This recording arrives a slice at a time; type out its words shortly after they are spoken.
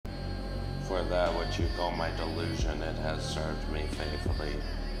For that which you call my delusion, it has served me faithfully.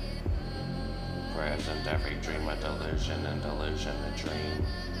 For isn't every dream a delusion, and delusion a dream?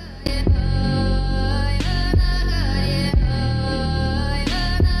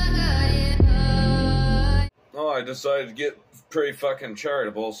 Oh, I decided to get pretty fucking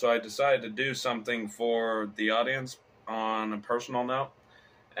charitable, so I decided to do something for the audience on a personal note.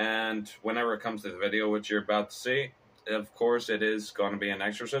 And whenever it comes to the video, which you're about to see, of course, it is going to be an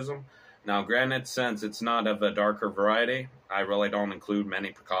exorcism. Now, granted, since it's not of a darker variety, I really don't include many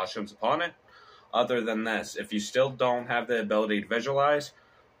precautions upon it. Other than this, if you still don't have the ability to visualize,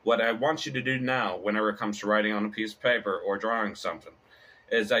 what I want you to do now, whenever it comes to writing on a piece of paper or drawing something,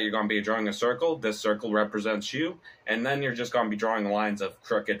 is that you're going to be drawing a circle. This circle represents you, and then you're just going to be drawing lines of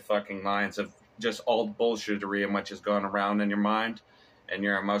crooked fucking lines of just all the bullshittery and much is going around in your mind and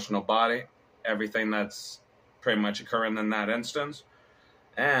your emotional body, everything that's pretty much occurring in that instance.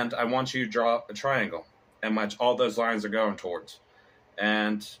 And I want you to draw a triangle, and much all those lines are going towards.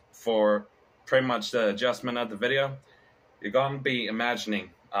 And for pretty much the adjustment of the video, you're going to be imagining,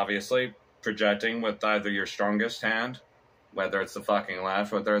 obviously, projecting with either your strongest hand, whether it's the fucking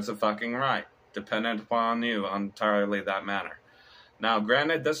left, whether it's the fucking right, dependent upon you entirely that manner. Now,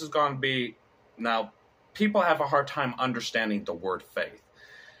 granted, this is going to be... Now, people have a hard time understanding the word faith.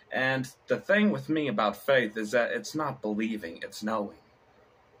 And the thing with me about faith is that it's not believing, it's knowing.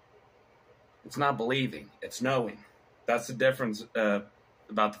 It's not believing, it's knowing. That's the difference about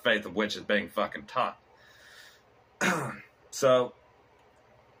the faith of which is being fucking taught. So,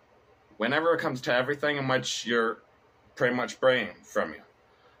 whenever it comes to everything in which you're pretty much bringing from you,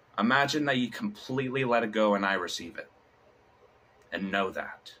 imagine that you completely let it go and I receive it. And know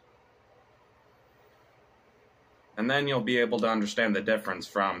that. And then you'll be able to understand the difference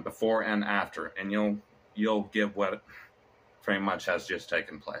from before and after, and you'll get what pretty much has just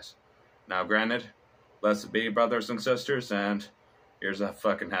taken place. Now, granted, blessed be, brothers and sisters, and here's a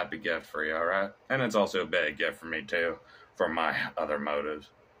fucking happy gift for you, alright? And it's also a big gift for me, too, for my other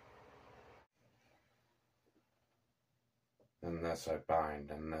motives. And this I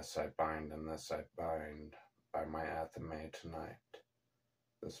bind, and this I bind, and this I bind, by my athame tonight,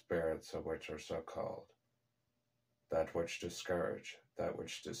 the spirits of which are so called, that which discourage, that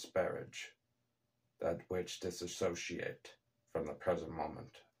which disparage, that which disassociate from the present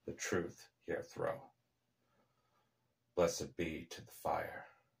moment, the truth here throw. Blessed be to the fire,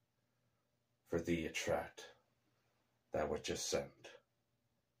 for thee attract that which is sent,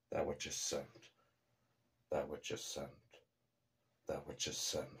 that which is sent, that which is sent, that which is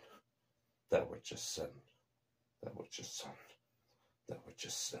sent, that which is sent, that which is sent, that which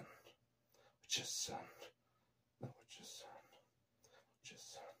is sent, which is sent, that which is sent, which is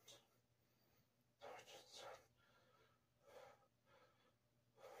sent, that which is sent.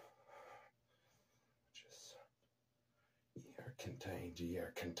 Ye are contained, ye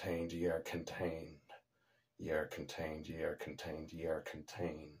are contained, ye are contained. Ye are contained, ye are contained, ye are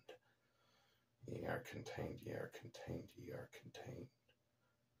contained. Ye are contained, ye are contained, ye are contained.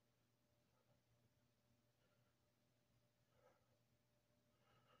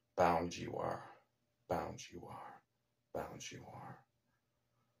 Bound you are, bound you are, bound you are.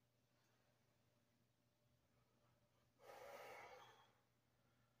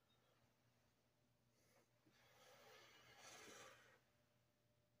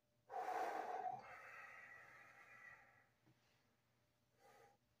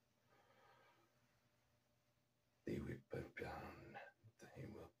 They will be bound, they will be bound, they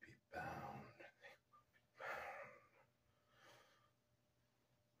will be bound.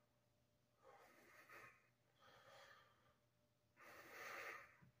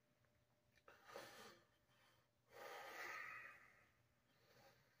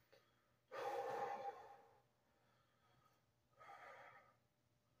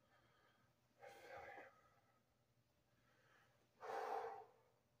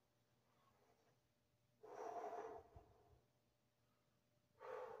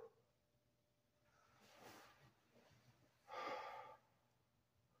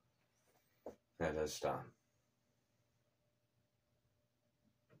 It is done.